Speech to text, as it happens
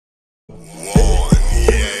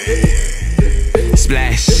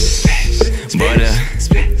Splash,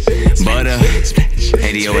 butter,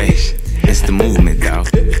 808. It's the movement, dog.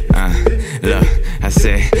 Look, I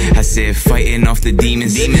said, fighting off the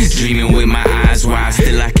demons, dreaming with my eyes wide,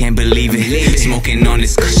 still I can't believe it. Smoking on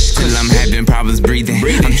this kush till I'm having problems breathing.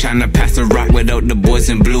 I'm trying to pass a rock without the boys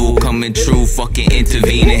in blue coming true, fucking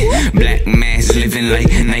intervening. Black mask, living like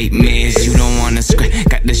nightmares. You don't wanna scratch,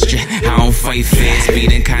 got the strap. I don't fight fair,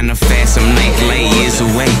 speeding kinda fast. I'm like light years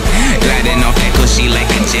away, gliding off that cushy like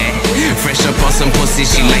a jet. Fresh up on some pussy,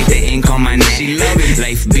 she like the ink on my neck.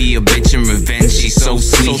 Life be a bitch and revenge, she so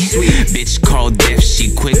sweet. Bitch called death,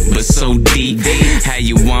 she quick but so deep. How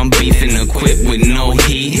you want beef and equipped with no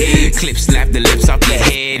heat? Clip slap the lips off your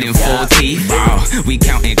head and 4 teeth. We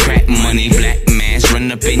counting crack money, black mask,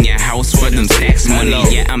 run up in your house for them stacks money.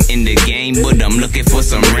 Yeah, I'm in the game, but I'm looking for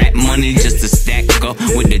some rap money just to stack up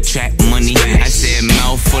with the track money. I said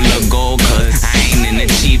mouth full of gold, cause I ain't in the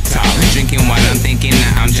cheap talk. Drinking while I'm thinking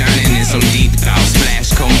that I'm drowning in some deep thoughts.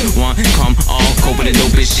 Splash, come one, come all, cope with the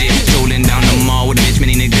dopest shit. Strolling down the mall with a bitch,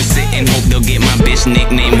 many niggas sitting, hope they'll get my bitch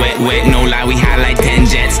nickname wet, no lie, we high like 10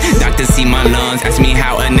 jets. Doctor see my lungs, ask me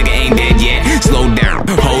how a nigga ain't dead yet. Slow down,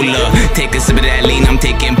 hold up, take a sip of that lean, I'm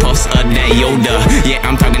taking puffs of that Yoda. Yeah,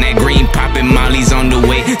 I'm talking that green, popping mollies on the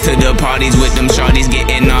way to the parties with them shorties,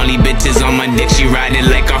 getting all these bitches on my dick, she riding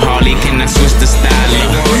like a Harley. Can I switch the style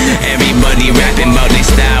up? Everybody rapping about their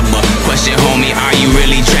style, but question, homie, are you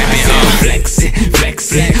really trapping?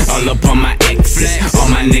 Flexin, all up on my exes, all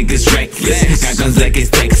my niggas reckless, got guns like it's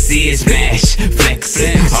Texas. Splash,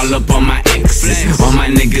 flexin, all up on my exes, all my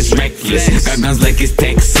niggas reckless, got guns like it's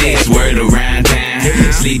Texas. Word around town,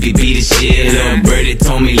 Sleepy beat the shit up. Birdie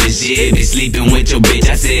told me legit, be sleeping with your bitch.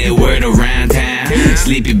 I said word around town,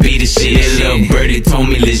 Sleepy beat the shit up. Birdie told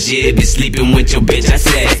me legit, be sleeping with your bitch. I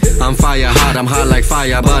said I'm fire hot, I'm hot like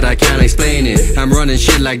fire, but I can't explain it. I'm running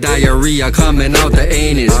shit like diarrhea coming out the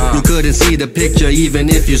anus. You couldn't see the picture even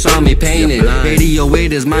if you saw me paint it.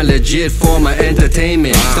 808 is my legit form of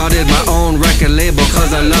entertainment. Started my own record label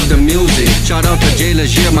cause I love the music. Shout out to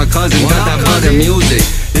Legere, my cousin, got that butter music.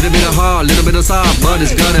 Little bit of hard, little bit of soft, but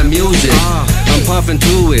it's gutter music. I'm puffing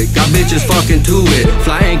to it, got bitches fucking to it.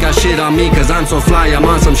 Fly ain't got shit on me cause I'm so fly, I'm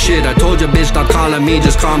on some shit. I told your bitch stop calling me,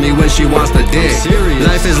 just call me when she wants the dick.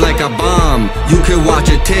 Life is like a bomb, you can watch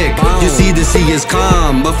it tick. You see the sea is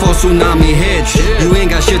calm before tsunami hits. You ain't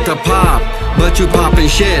got shit to pop, but you poppin'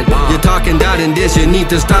 shit. You're talking that and this, you need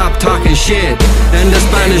to stop talking shit. And the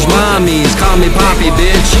Spanish mommies call me Poppy,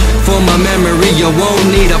 bitch. For my memory, you won't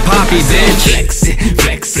need a poppy, bitch.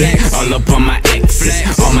 Flexin, all up on my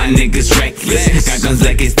exes, all my niggas reckless, got guns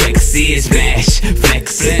like it's Texas. Splash,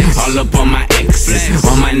 flexin, all up on my exes,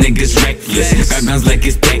 all my niggas reckless, got guns like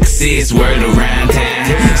it's Texas. Word around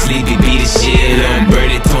town, Sleepy beat the shit up.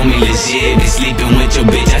 Birdie told me legit, be sleeping with your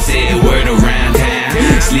bitch. I said word around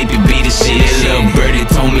town, Sleepy beat the shit up. Birdie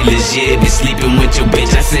told me legit, be sleeping with your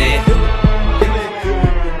bitch. I said